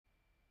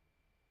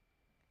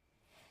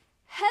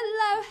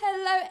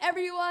Hello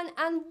everyone,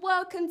 and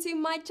welcome to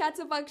my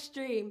Chatterbug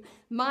stream.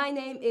 My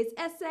name is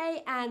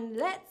Essay and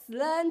let's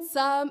learn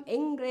some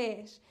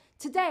English.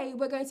 Today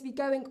we're going to be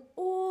going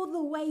all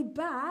the way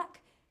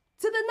back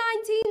to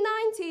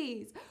the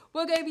 1990s.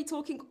 We're going to be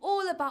talking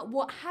all about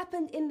what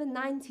happened in the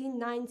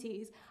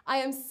 1990s. I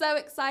am so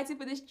excited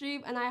for this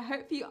stream and I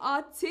hope you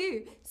are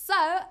too.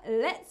 So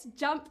let's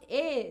jump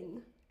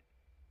in.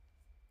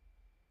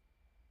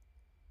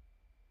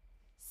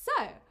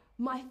 So,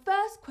 my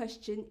first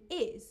question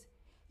is,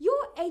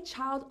 you're a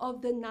child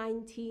of the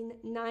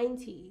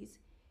 1990s.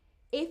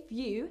 If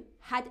you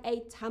had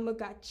a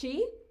Tamagotchi,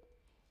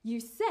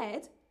 you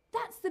said,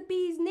 that's the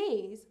bee's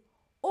knees,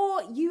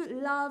 or you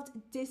loved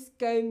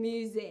disco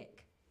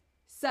music.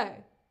 So,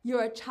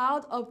 you're a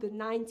child of the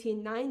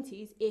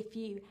 1990s if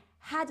you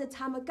had a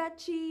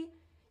Tamagotchi,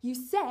 you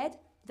said,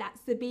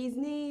 that's the bee's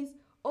knees,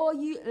 or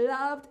you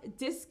loved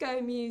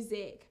disco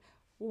music.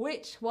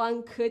 Which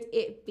one could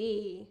it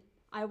be?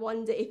 I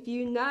wonder if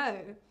you know.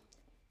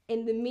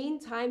 In the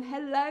meantime,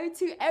 hello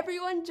to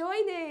everyone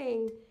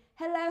joining.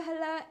 Hello,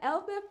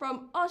 Elfa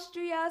from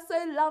Austria.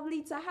 So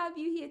lovely to have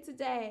you here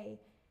today.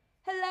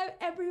 Hello,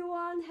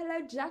 everyone.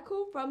 Hello,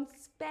 Jackal from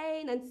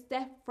Spain and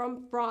Steph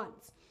from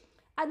France.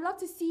 I'd love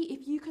to see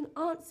if you can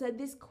answer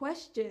this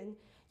question.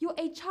 You're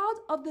a child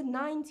of the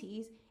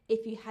 90s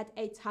if you had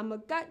a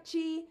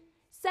Tamagotchi,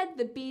 said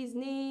the bee's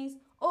knees,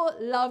 or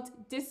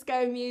loved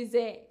disco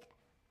music.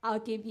 I'll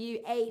give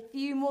you a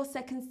few more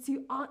seconds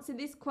to answer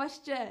this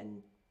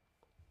question.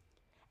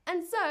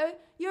 And so,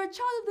 you're a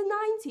child of the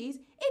 90s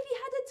if you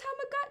had a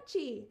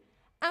Tamagotchi.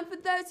 And for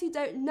those who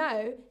don't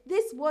know,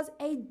 this was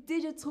a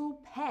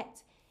digital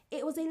pet.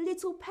 It was a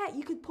little pet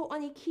you could put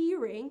on a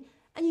keyring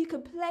and you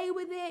could play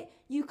with it,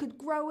 you could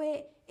grow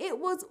it. It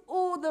was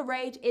all the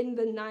rage in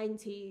the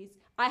 90s.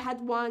 I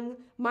had one,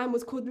 mine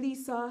was called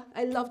Lisa.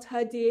 I loved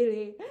her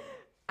dearly.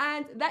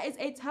 And that is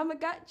a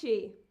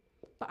Tamagotchi.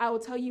 But I will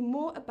tell you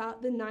more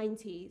about the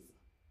 90s.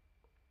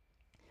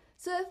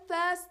 So the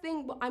first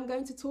thing what I'm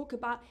going to talk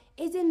about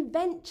is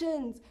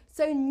inventions.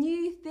 So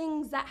new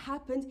things that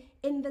happened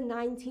in the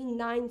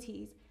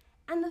 1990s.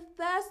 And the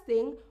first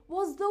thing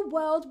was the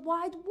World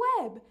Wide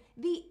Web,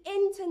 the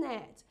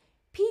internet.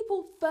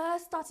 People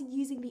first started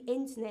using the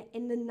internet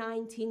in the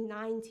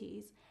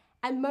 1990s.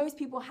 And most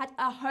people had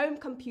a home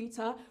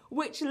computer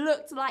which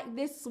looked like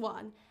this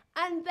one.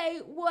 And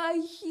they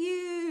were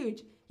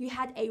huge. You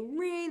had a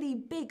really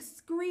big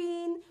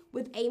screen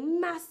with a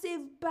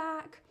massive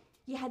back.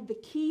 You had the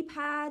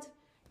keypad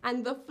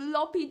and the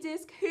floppy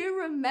disk. Who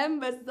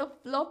remembers the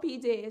floppy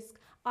disk?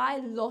 I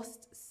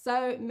lost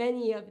so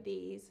many of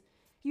these.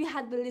 You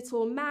had the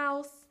little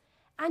mouse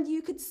and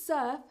you could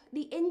surf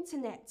the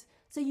internet.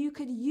 So you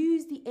could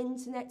use the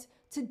internet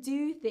to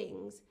do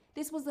things.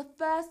 This was the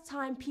first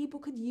time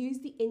people could use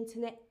the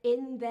internet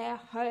in their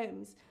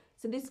homes.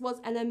 So this was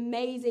an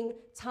amazing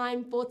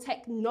time for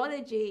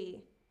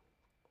technology.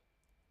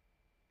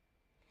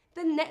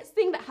 The next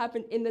thing that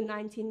happened in the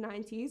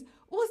 1990s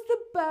was the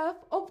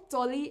birth of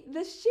Dolly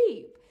the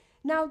sheep.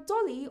 Now,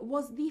 Dolly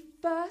was the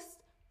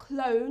first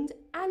cloned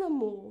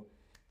animal.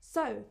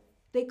 So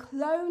they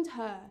cloned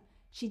her.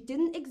 She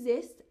didn't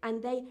exist,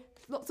 and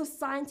lots of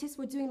scientists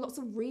were doing lots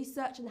of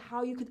research on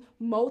how you could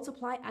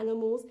multiply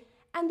animals,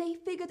 and they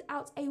figured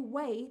out a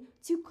way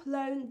to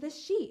clone the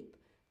sheep.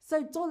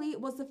 So Dolly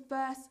was the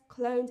first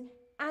cloned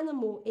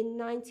animal in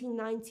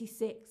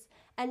 1996.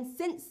 And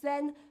since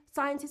then,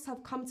 scientists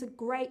have come to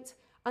great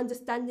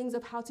understandings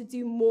of how to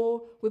do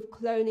more with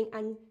cloning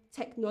and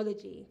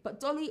technology. But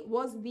Dolly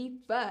was the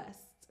first.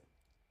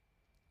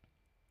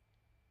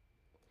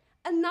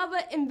 Another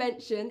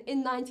invention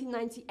in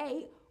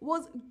 1998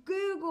 was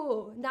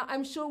Google. Now,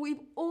 I'm sure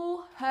we've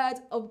all heard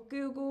of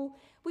Google.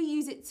 We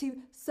use it to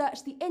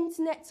search the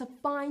internet to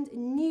find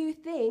new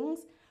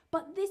things.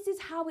 But this is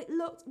how it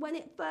looked when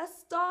it first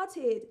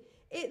started.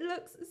 It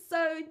looks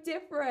so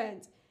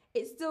different.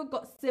 It's still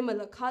got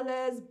similar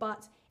colors,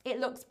 but it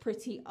looks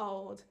pretty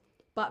old.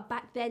 But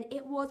back then,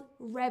 it was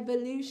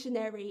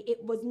revolutionary.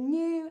 It was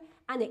new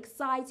and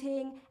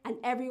exciting, and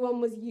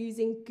everyone was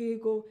using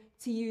Google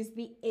to use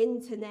the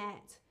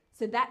internet.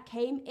 So that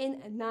came in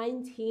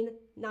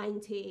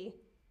 1990.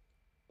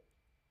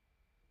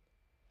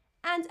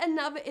 And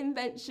another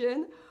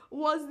invention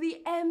was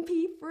the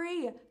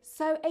MP3,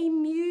 so a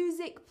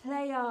music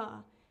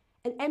player.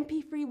 An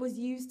MP3 was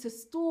used to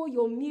store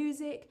your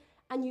music,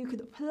 and you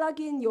could plug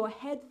in your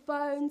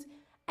headphones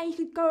and you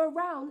could go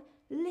around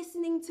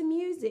listening to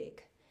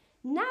music.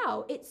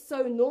 Now it's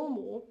so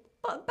normal,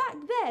 but back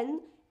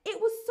then it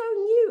was so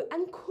new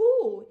and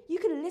cool. You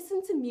could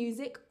listen to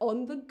music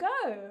on the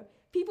go.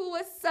 People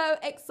were so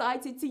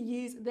excited to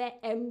use their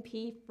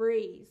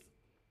MP3s.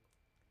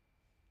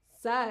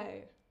 So,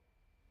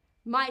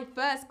 my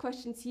first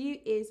question to you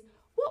is,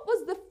 what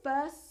was the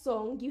first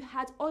song you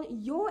had on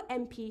your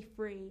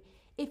MP3?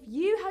 If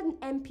you had an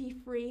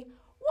MP3,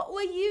 what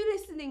were you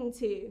listening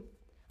to?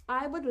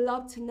 I would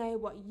love to know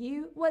what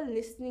you were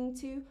listening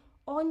to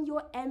on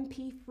your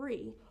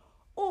MP3.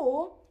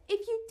 Or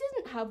if you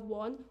didn't have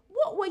one,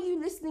 what were you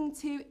listening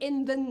to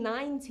in the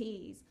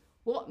 90s?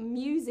 What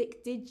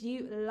music did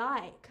you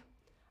like?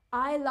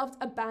 I loved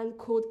a band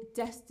called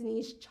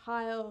Destiny's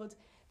Child.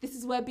 This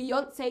is where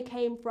Beyonce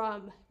came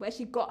from, where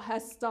she got her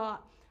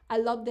start. I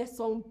loved their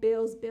song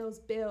Bills, Bills,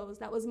 Bills.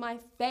 That was my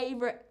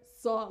favorite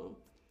song.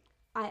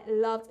 I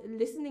loved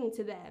listening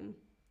to them.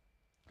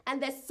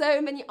 And there's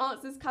so many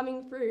answers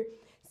coming through.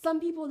 Some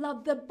people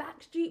love the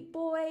Backstreet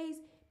Boys.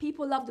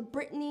 People loved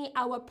Britney,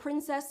 our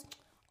princess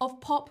of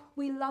pop.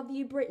 We love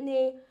you,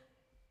 Britney.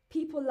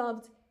 People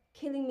loved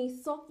Killing Me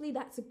Softly.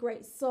 That's a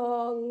great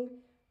song.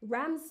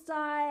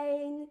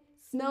 Rammstein,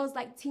 Smells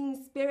Like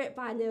Teen Spirit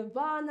by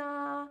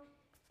Nirvana.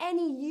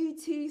 Any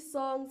U2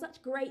 song,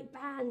 such great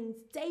bands.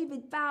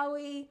 David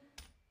Bowie.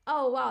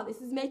 Oh wow,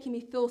 this is making me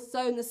feel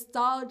so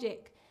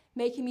nostalgic,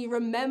 making me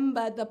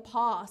remember the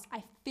past.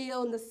 I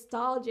feel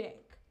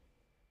nostalgic.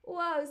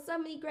 Whoa, so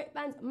many great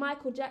bands.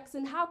 Michael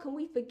Jackson, how can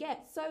we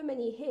forget? So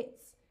many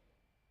hits.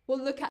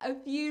 We'll look at a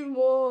few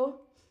more.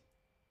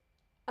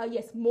 Oh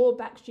yes, more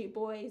Backstreet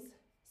Boys.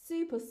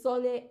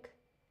 Supersonic.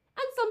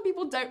 And some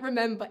people don't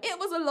remember. It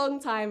was a long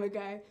time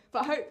ago.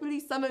 But hopefully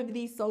some of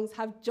these songs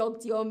have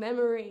jogged your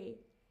memory.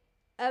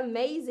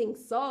 Amazing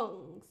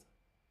songs.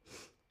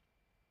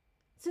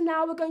 So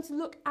now we're going to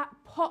look at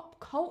pop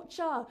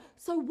culture.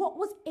 So what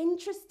was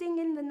interesting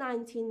in the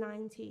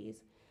 1990s?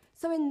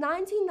 So in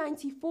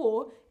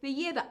 1994, the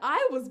year that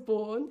I was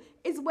born,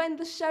 is when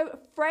the show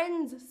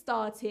Friends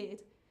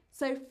started.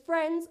 So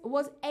Friends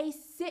was a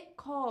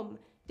sitcom.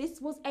 This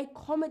was a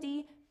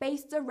comedy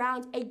based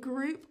around a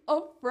group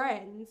of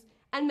friends.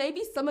 And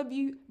maybe some of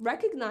you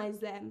recognize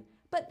them.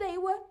 But they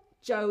were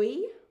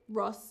Joey,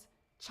 Ross,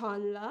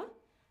 Chandler.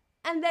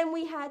 And then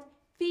we had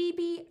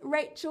Phoebe,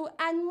 Rachel,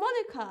 and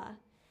Monica.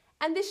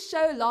 And this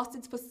show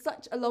lasted for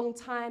such a long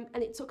time,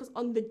 and it took us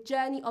on the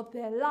journey of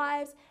their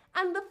lives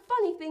and the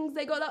funny things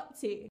they got up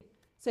to.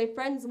 So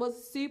Friends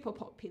was super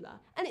popular,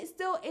 and it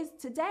still is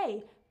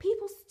today.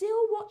 People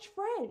still watch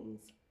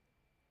Friends.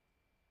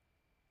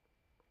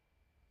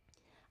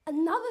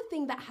 Another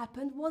thing that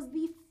happened was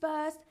the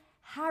first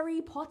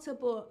Harry Potter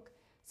book.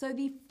 So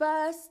the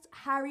first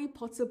Harry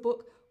Potter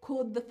book,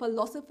 called The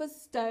Philosopher's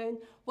Stone,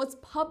 was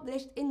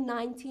published in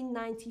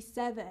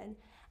 1997.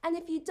 And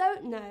if you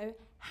don't know,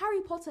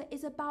 Harry Potter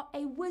is about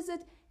a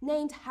wizard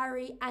named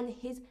Harry and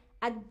his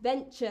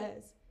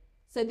adventures.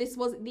 So this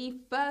was the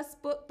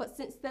first book, but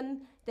since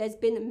then there's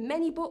been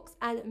many books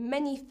and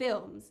many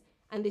films.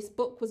 And this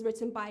book was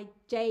written by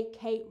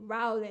J.K.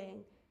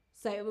 Rowling.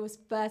 So it was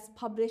first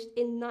published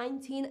in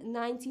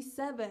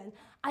 1997.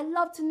 I'd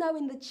love to know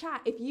in the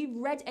chat if you've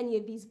read any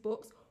of these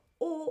books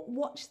or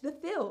watched the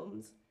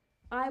films.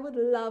 I would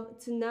love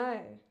to know.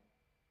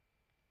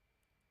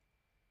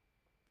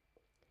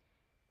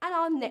 And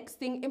our next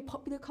thing in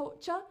popular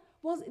culture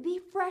was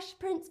the Fresh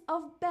Prince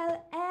of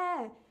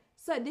Bel-Air.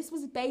 So this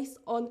was based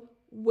on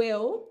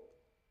Will,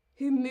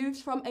 who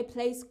moved from a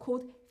place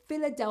called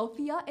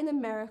Philadelphia in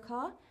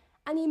America,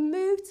 and he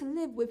moved to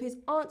live with his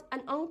aunt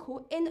and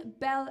uncle in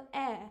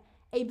Bel-Air,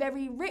 a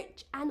very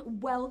rich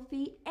and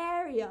wealthy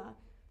area.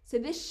 So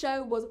this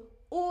show was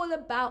all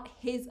about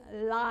his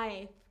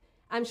life.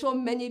 I'm sure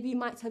many of you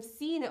might have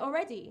seen it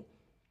already.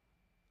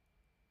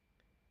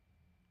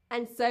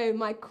 And so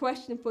my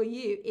question for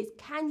you is,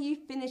 can you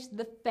finish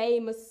the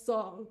famous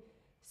song?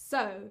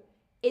 So,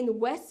 in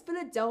West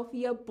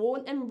Philadelphia,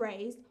 born and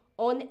raised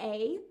on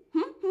a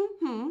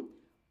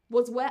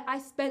was where I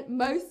spent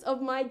most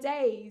of my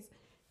days.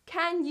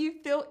 Can you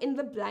fill in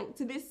the blank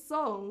to this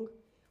song?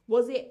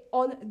 Was it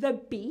on the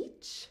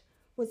beach?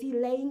 Was he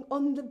laying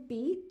on the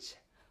beach?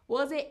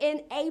 Was it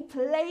in a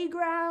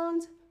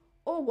playground?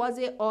 Or was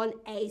it on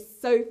a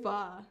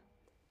sofa?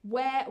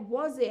 Where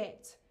was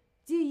it?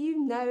 Do you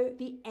know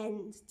the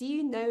end? Do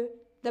you know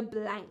the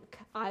blank?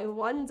 I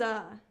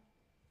wonder.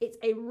 It's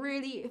a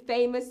really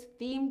famous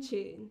theme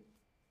tune.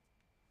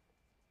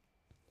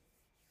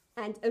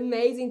 And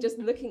amazing, just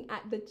looking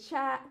at the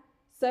chat.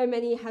 So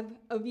many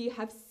of you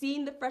have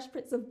seen The Fresh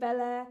Prince of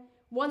Bel-Air,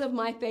 one of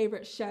my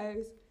favorite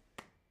shows.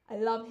 I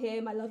love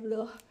him. I love the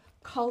little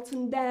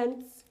Carlton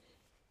dance.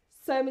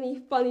 So many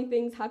funny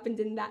things happened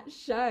in that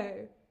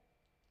show.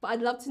 But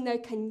I'd love to know,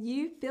 can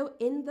you fill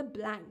in the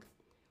blank?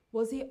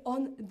 Was it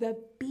on the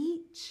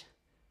beach?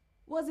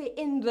 Was it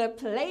in the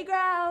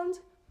playground?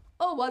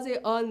 Or was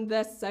it on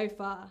the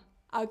sofa?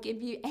 I'll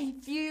give you a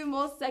few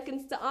more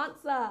seconds to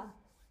answer.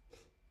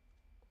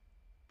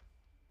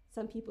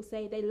 Some people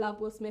say they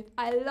love Will Smith.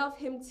 I love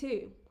him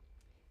too.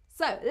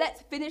 So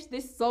let's finish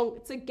this song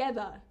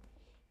together.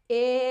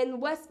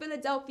 In West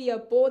Philadelphia,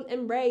 born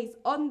and raised,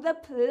 on the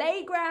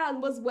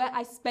playground was where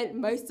I spent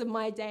most of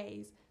my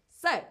days.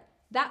 So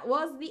that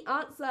was the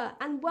answer,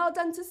 and well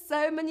done to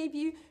so many of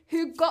you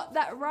who got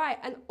that right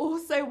and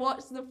also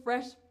watched The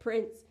Fresh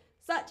Prince.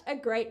 Such a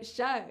great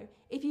show.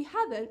 If you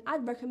haven't,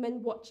 I'd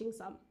recommend watching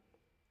some.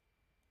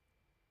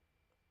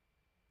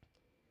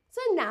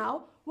 So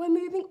now we're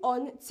moving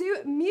on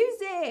to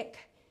music.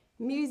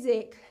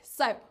 Music.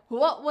 So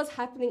what was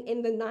happening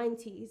in the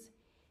 90s?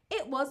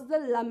 It was the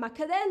La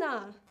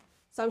Macarena.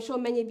 So I'm sure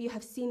many of you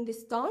have seen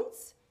this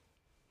dance.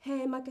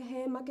 Hey Maca,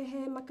 hey Maca,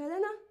 hey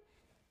Macarena.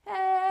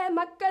 Hey,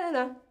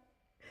 Macarena.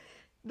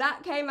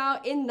 That came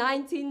out in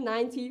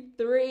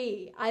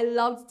 1993. I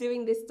loved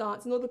doing this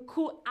dance and all the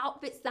cool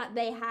outfits that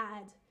they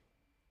had.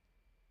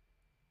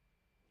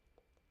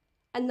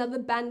 Another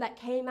band that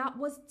came out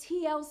was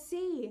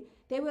TLC.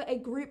 They were a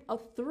group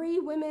of 3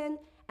 women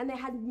and they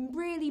had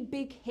really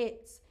big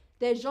hits.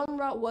 Their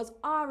genre was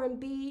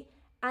R&B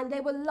and they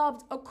were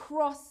loved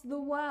across the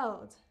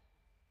world.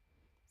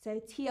 So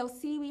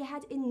TLC we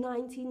had in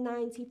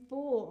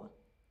 1994.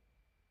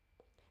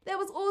 There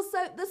was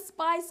also the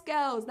Spice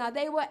Girls. Now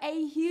they were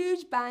a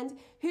huge band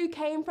who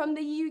came from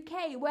the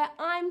UK where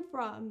I'm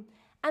from.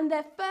 And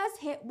their first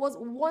hit was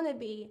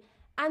Wannabe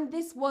and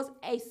this was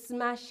a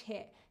smash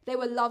hit. They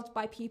were loved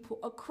by people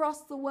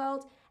across the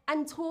world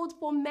and toured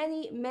for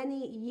many,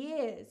 many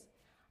years.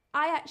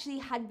 I actually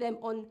had them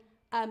on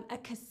a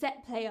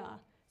cassette player.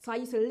 So I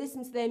used to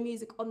listen to their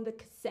music on the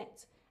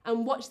cassette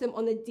and watch them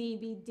on a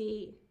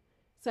DVD.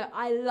 So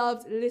I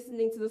loved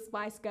listening to the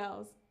Spice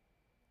Girls.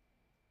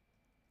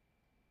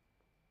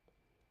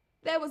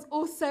 There was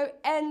also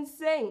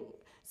NSYNC.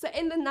 So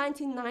in the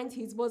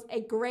 1990s was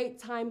a great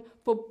time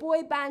for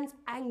boy bands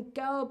and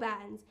girl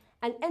bands.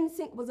 And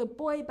NSYNC was a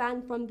boy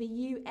band from the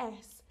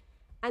US.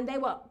 And they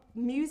were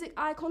music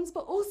icons,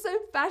 but also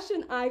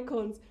fashion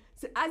icons.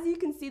 So as you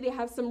can see, they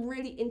have some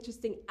really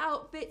interesting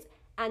outfits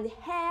and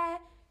hair.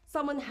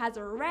 Someone has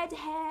red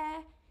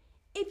hair.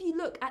 If you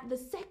look at the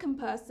second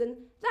person,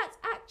 that's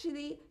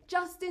actually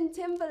Justin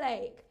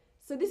Timberlake.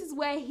 So this is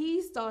where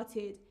he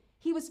started.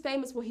 He was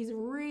famous for his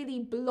really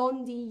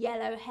blondie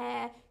yellow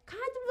hair.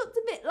 Kind of looked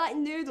a bit like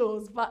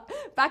noodles, but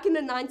back in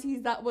the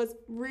 90s, that was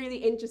really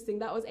interesting.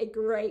 That was a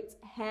great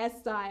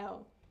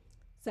hairstyle.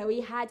 So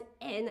we had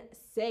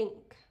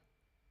NSYNC.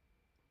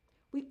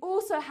 We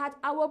also had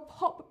our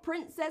pop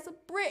princess,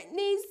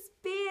 Britney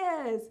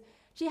Spears.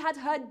 She had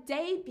her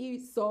debut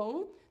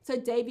song, so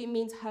debut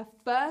means her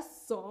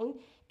first song,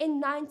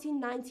 in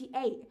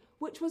 1998,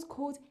 which was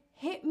called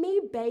Hit Me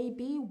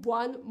Baby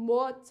One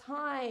More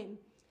Time.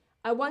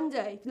 I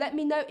wonder, let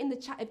me know in the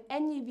chat if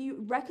any of you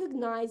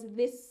recognize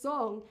this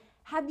song.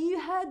 Have you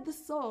heard the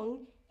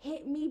song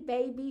Hit Me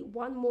Baby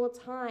One More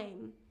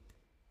Time?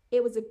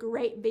 It was a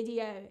great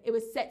video. It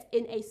was set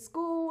in a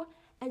school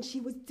and she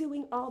was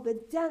doing all the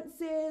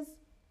dances.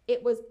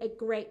 It was a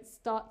great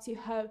start to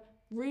her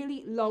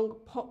really long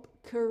pop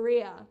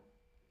career.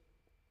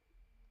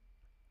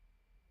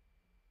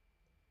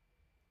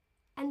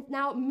 And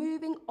now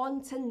moving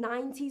on to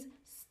 90s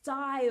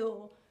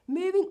style.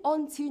 Moving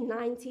on to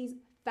 90s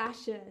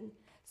fashion.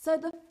 So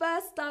the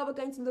first style we're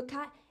going to look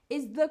at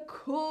is the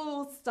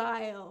cool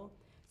style.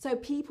 So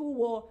people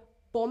wore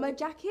bomber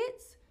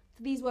jackets.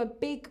 So these were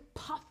big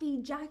puffy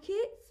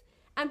jackets.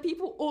 And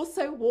people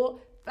also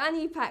wore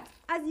fanny packs,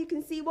 as you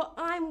can see what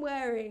I'm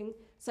wearing.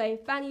 So a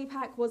fanny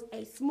pack was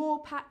a small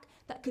pack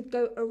that could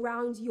go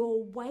around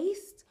your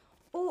waist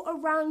or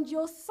around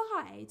your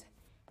side.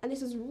 And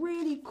this was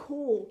really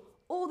cool.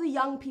 All the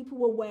young people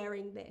were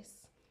wearing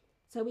this.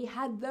 So we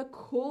had the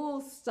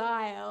cool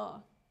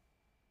style.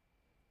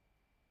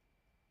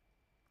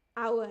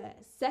 Our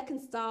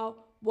second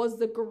style was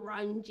the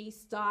grungy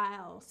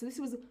style. So this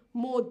was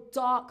more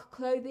dark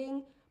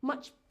clothing,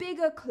 much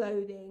bigger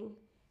clothing.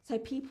 So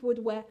people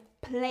would wear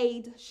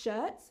plaid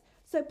shirts.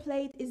 So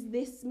plaid is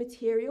this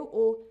material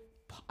or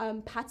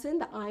pattern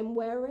that I'm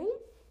wearing.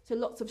 So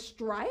lots of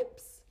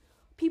stripes.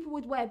 People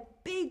would wear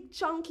big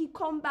chunky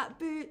combat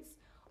boots,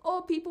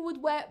 or people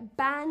would wear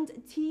band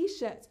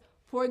t-shirts.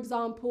 For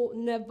example,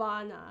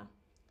 Nirvana.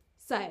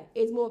 So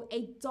it's more of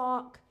a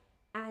dark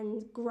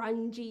and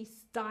grungy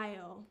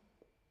style.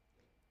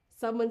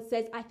 Someone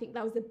says, I think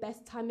that was the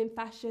best time in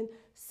fashion.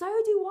 So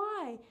do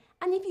I.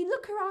 And if you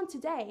look around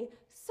today,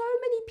 so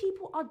many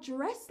people are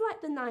dressed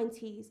like the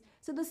 90s.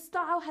 So the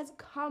style has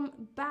come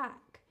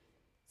back.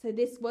 So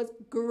this was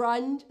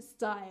grunge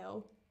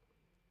style.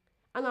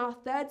 And our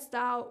third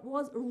style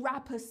was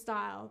rapper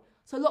style.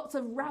 So lots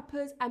of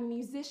rappers and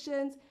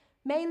musicians,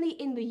 mainly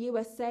in the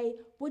USA,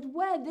 would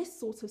wear this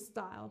sort of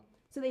style.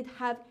 So they'd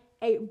have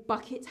a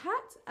bucket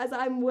hat, as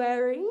I'm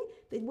wearing.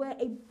 They'd wear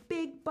a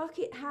big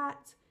bucket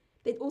hat.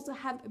 They'd also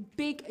have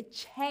big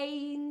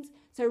chains,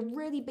 so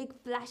really big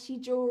flashy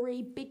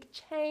jewelry, big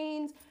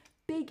chains,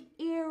 big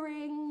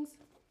earrings.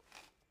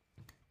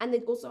 And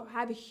they'd also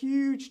have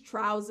huge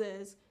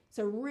trousers,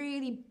 so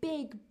really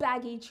big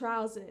baggy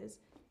trousers.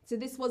 So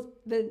this was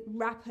the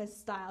rapper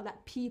style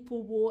that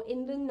people wore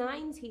in the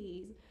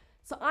 90s.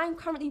 So I'm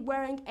currently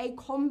wearing a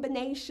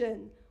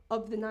combination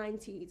of the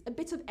 90s, a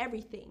bit of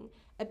everything.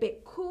 A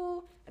bit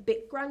cool, a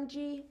bit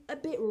grungy, a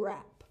bit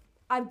rap.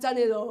 I've done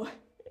it all.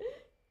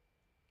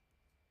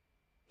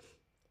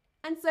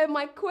 And so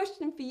my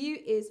question for you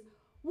is,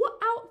 what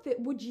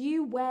outfit would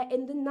you wear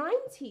in the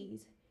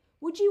 90s?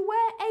 Would you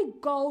wear a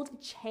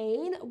gold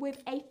chain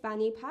with a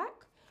fanny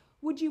pack?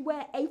 Would you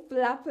wear a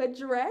flapper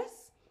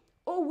dress?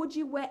 Or would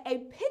you wear a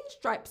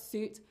pinstripe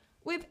suit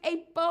with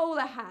a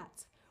bowler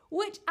hat?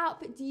 Which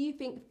outfit do you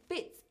think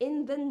fits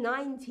in the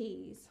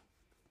 90s?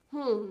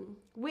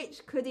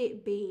 Which could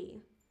it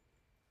be?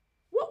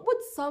 What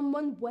would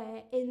someone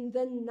wear in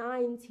the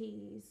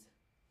 90s?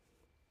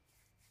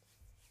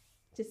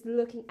 Just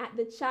looking at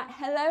the chat.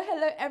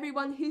 Hello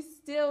everyone who's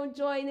still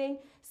joining.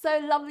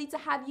 So lovely to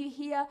have you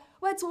here.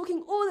 We're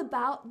talking all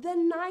about the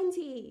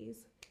 90s.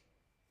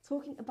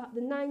 Talking about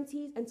the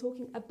 90s and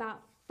talking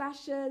about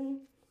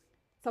fashion.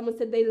 Someone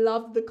said they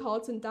loved the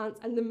Carlton dance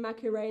and the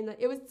Macarena.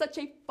 It was such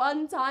a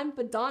fun time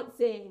for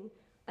dancing.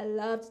 I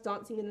loved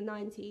dancing in the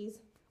 90s.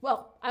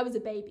 Well, I was a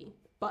baby,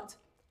 but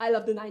I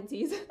love the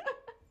 90s.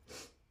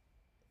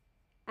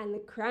 And the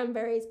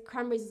Cranberries.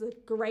 Cranberries is a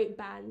great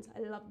band.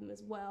 I love them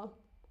as well.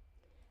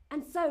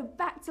 And so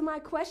back to my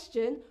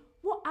question,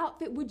 what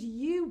outfit would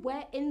you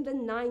wear in the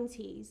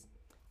 90s?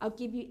 I'll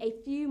give you a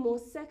few more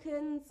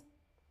seconds.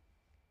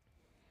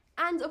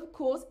 And of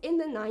course, in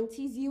the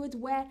 90s, you would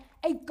wear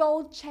a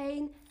gold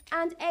chain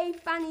and a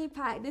fanny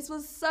pack. This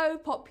was so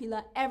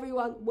popular.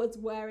 Everyone was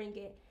wearing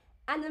it.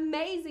 And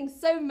amazing,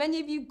 so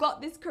many of you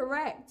got this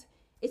correct.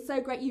 It's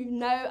so great you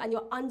know and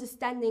you're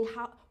understanding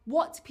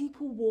what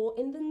people wore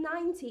in the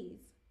 90s.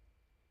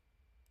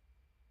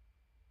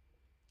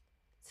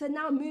 So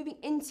now moving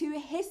into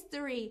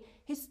history,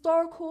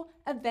 historical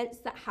events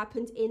that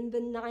happened in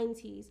the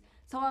 90s.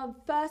 So our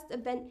first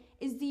event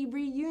is the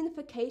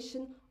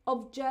reunification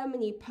of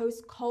Germany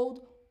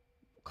post-Cold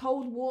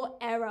War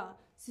era.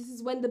 So this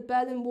is when the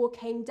Berlin Wall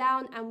came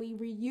down and we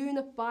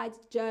reunified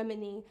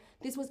Germany.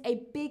 This was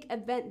a big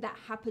event that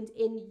happened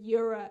in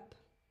Europe.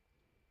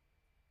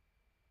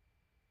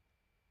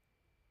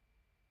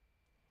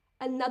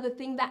 Another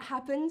thing that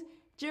happened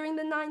during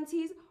the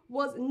 90s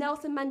was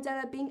Nelson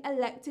Mandela being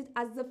elected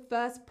as the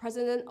first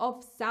president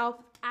of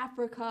South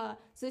Africa.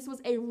 So this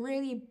was a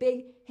really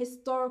big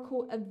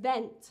historical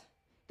event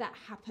that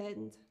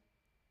happened.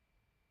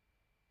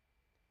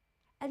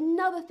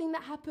 Another thing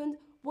that happened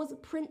was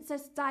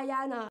Princess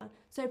Diana.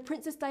 So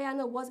Princess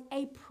Diana was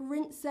a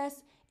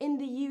princess in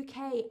the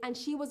UK and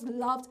she was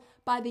loved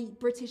by the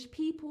British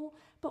people,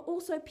 but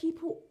also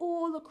people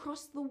all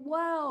across the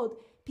world.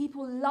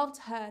 People loved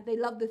her. They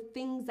loved the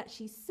things that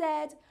she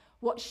said,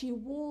 what she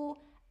wore,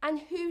 and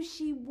who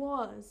she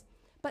was.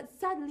 But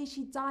sadly,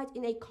 she died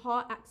in a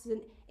car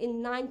accident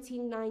in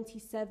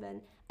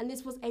 1997, and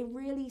this was a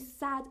really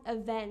sad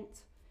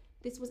event.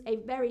 This was a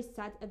very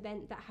sad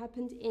event that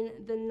happened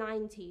in the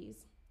 90s.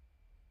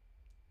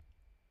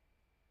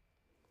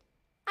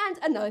 And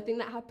another thing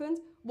that happened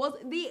was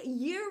the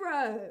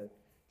euro.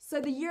 So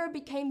the euro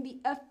became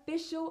the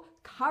official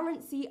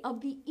currency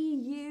of the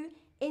EU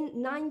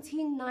in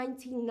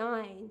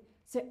 1999.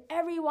 So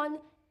everyone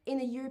in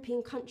a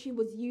European country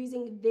was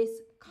using this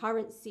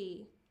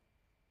currency.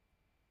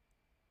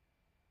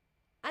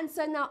 And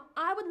so now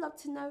I would love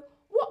to know,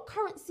 what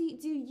currency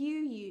do you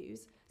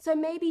use? So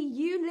maybe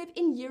you live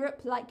in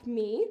Europe like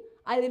me.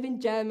 I live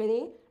in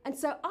Germany, and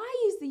so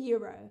I use the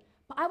euro.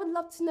 But I would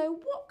love to know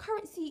what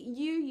currency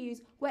you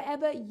use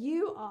wherever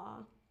you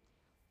are.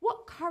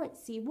 What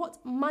currency, what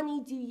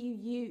money do you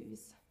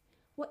use?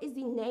 What is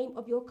the name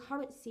of your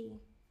currency?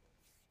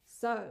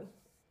 So,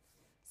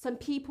 some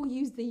people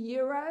use the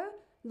euro.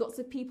 Lots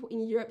of people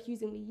in Europe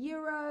using the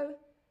euro.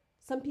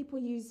 Some people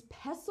use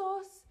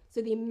pesos.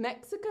 So the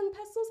Mexican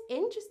pesos,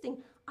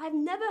 interesting. I've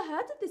never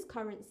heard of this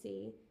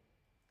currency.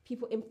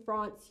 People in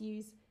France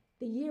use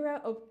the euro,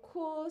 of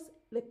course,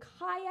 the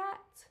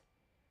kyat,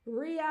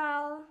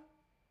 real,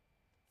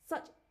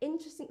 such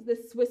interesting, the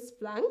Swiss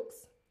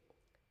francs,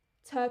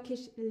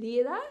 Turkish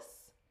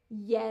liras,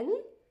 yen,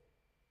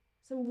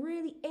 some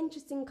really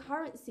interesting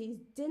currencies.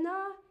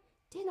 Dinar,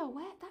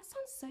 where? That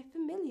sounds so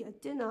familiar,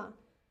 dinar.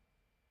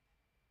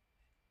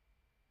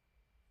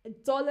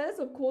 Dollars,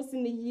 of course,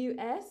 in the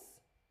US.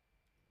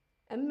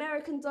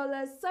 American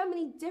dollars, so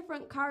many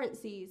different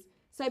currencies.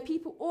 So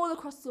people all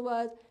across the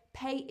world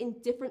pay in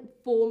different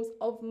forms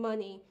of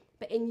money.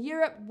 But in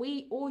Europe,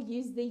 we all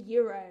use the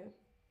euro.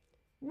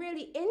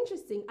 Really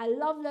interesting. I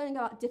love learning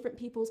about different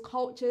people's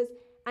cultures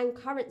and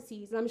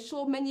currencies. And I'm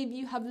sure many of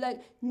you have learned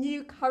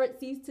new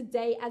currencies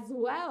today as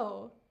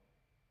well.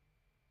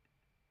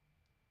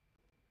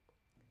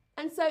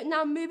 And so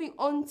now moving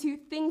on to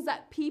things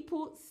that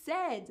people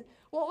said.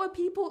 What were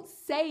people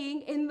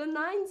saying in the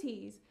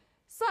 90s?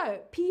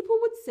 So people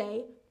would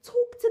say,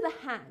 talk to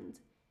the hand.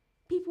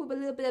 People with a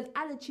little bit of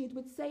attitude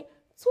would say,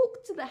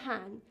 talk to the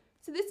hand.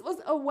 So this was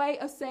a way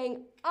of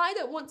saying, I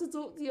don't want to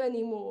talk to you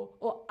anymore,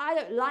 or I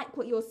don't like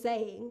what you're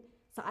saying.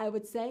 So I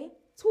would say,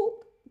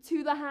 talk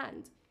to the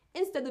hand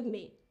instead of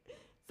me.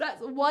 So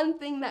that's one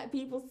thing that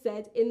people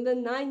said in the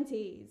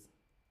 90s.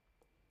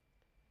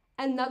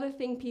 Another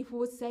thing people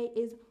would say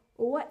is,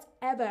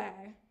 whatever.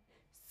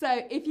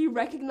 So if you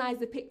recognize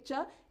the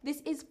picture,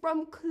 this is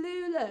from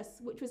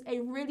Clueless, which was a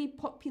really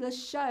popular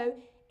show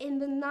in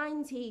the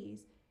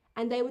 90s.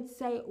 And they would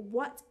say,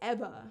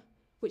 whatever,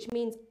 which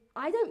means,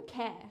 I don't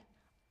care.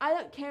 I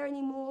don't care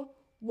anymore,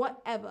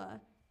 whatever.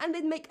 And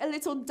they'd make a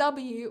little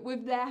W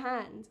with their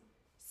hand.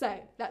 So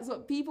that's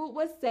what people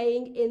were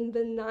saying in the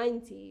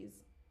 90s.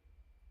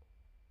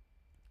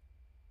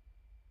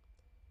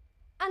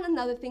 And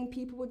another thing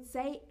people would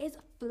say is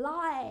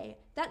fly.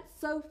 That's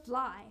so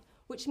fly,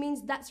 which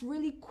means that's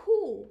really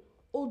cool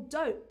or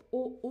dope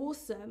or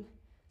awesome.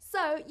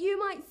 So you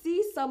might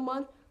see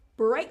someone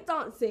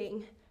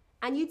breakdancing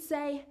And you'd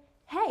say,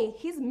 hey,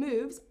 his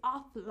moves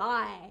are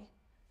fly.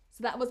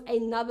 So that was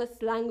another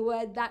slang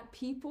word that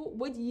people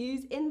would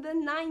use in the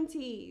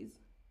 90s.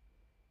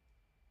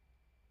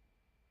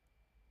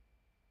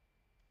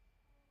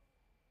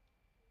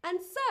 And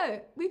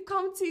so, we've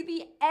come to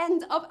the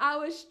end of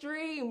our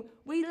stream.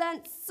 We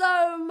learned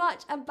so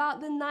much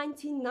about the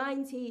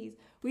 1990s.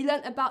 We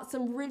learned about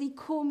some really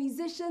cool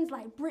musicians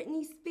like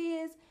Britney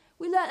Spears.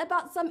 We learned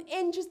about some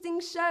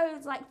interesting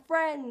shows like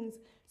Friends,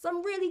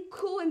 some really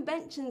cool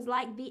inventions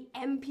like the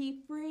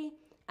MP3,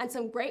 and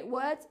some great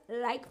words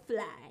like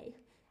fly.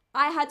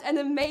 I had an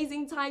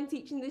amazing time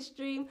teaching this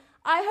stream.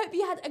 I hope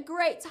you had a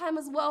great time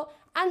as well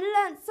and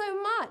learned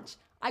so much.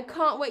 I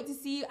can't wait to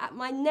see you at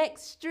my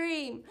next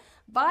stream.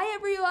 Bye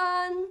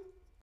everyone!